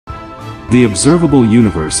The observable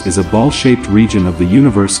universe is a ball-shaped region of the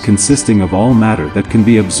universe consisting of all matter that can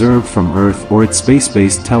be observed from Earth or its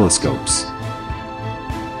space-based telescopes.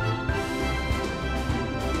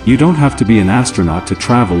 You don't have to be an astronaut to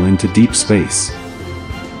travel into deep space.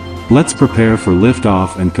 Let's prepare for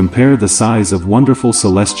liftoff and compare the size of wonderful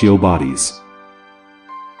celestial bodies.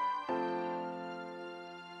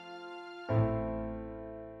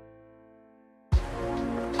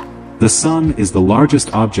 The Sun is the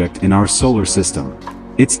largest object in our solar system.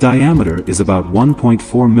 Its diameter is about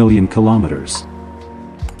 1.4 million kilometers.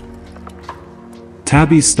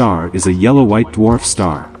 Tabby's star is a yellow-white dwarf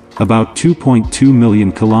star, about 2.2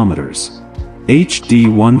 million kilometers.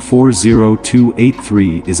 HD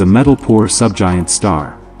 140283 is a metal-poor subgiant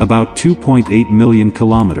star, about 2.8 million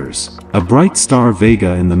kilometers. A bright star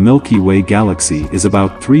Vega in the Milky Way galaxy is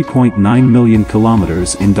about 3.9 million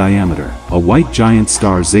kilometers in diameter. A white giant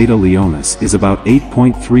star Zeta Leonis is about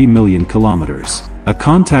 8.3 million kilometers. A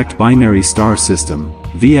contact binary star system,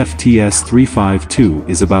 VFTS 352,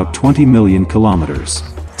 is about 20 million kilometers.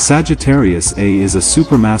 Sagittarius A is a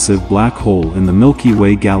supermassive black hole in the Milky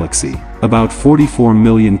Way galaxy, about 44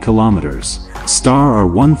 million kilometers. Star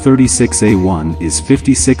R136A1 is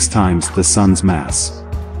 56 times the Sun's mass.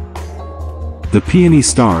 The Peony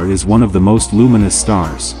star is one of the most luminous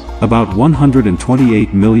stars, about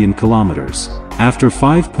 128 million kilometers. After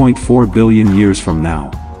 5.4 billion years from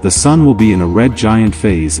now, the Sun will be in a red giant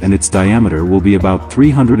phase and its diameter will be about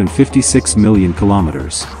 356 million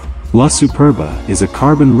kilometers. La Superba is a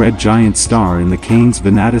carbon red giant star in the Canes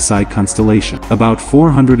Venatici constellation, about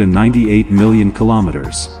 498 million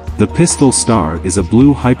kilometers. The Pistol star is a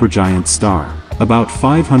blue hypergiant star, about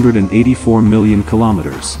 584 million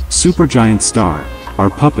kilometers. Supergiant star, our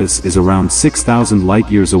Puppis, is around 6,000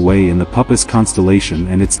 light-years away in the Puppis constellation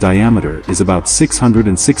and its diameter is about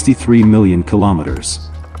 663 million kilometers.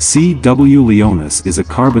 CW Leonis is a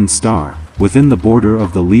carbon star, within the border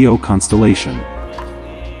of the Leo constellation.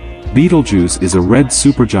 Betelgeuse is a red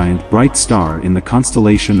supergiant bright star in the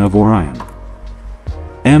constellation of Orion.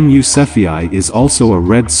 Mu Cephei is also a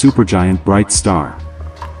red supergiant bright star.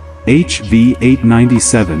 HV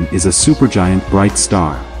 897 is a supergiant bright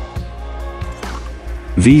star.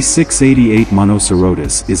 V688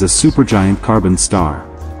 Monocerotis is a supergiant carbon star.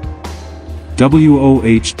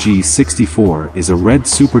 WOHG 64 is a red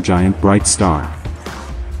supergiant bright star.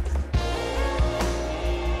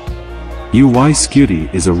 UY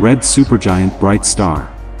Scuti is a red supergiant bright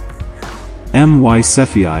star. MY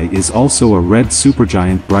Cephei is also a red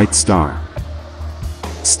supergiant bright star.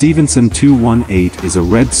 Stevenson 218 is a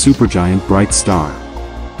red supergiant bright star.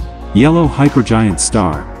 Yellow hypergiant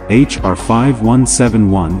star, HR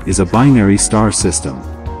 5171, is a binary star system.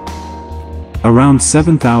 Around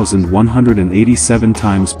 7,187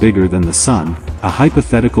 times bigger than the Sun, a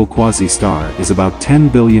hypothetical quasi-star is about 10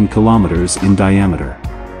 billion kilometers in diameter.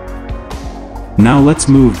 Now let's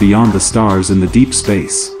move beyond the stars in the deep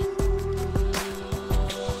space.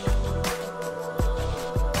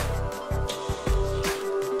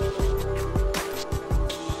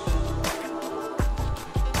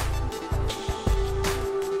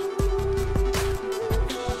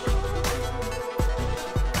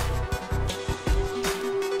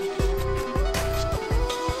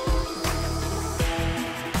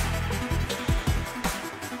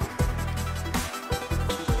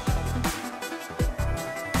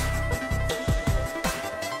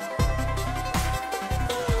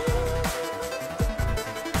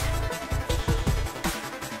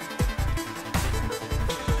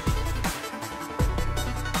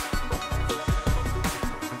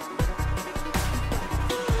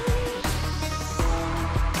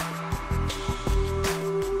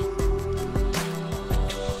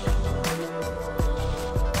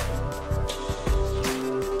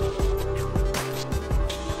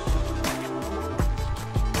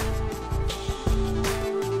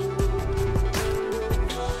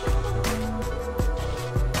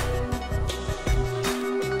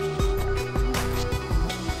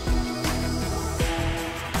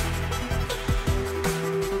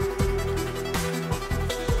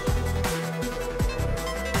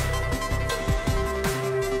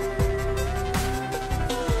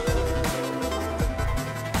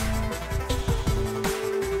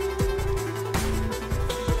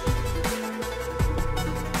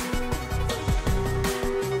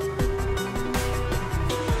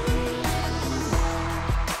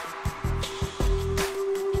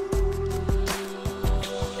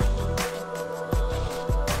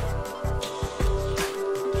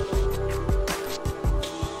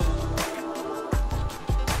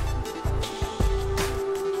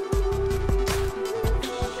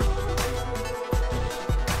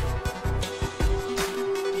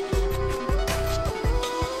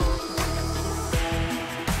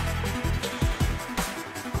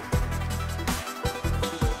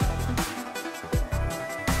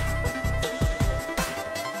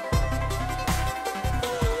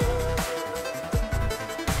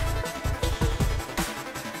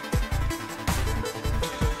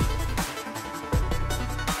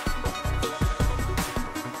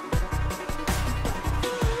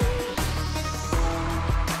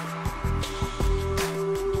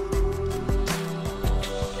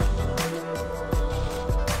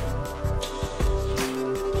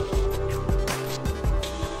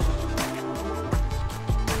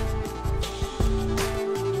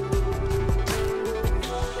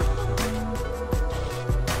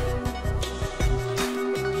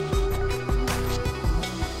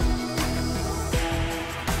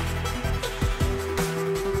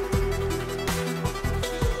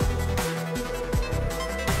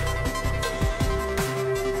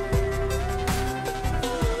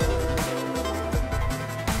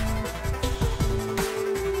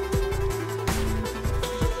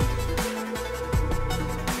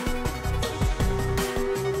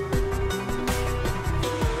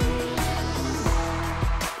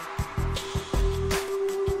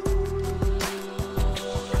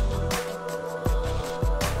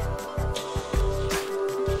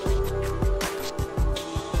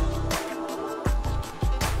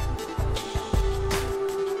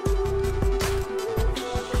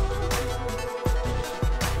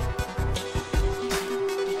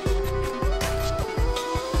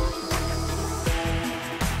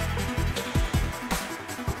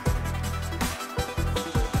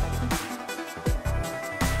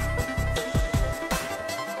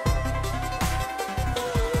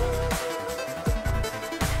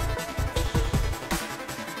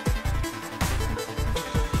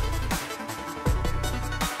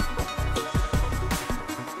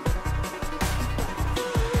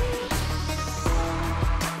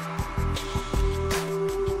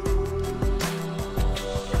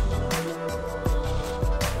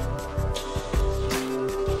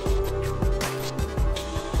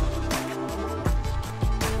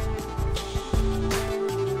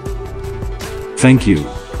 Thank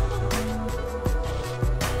you.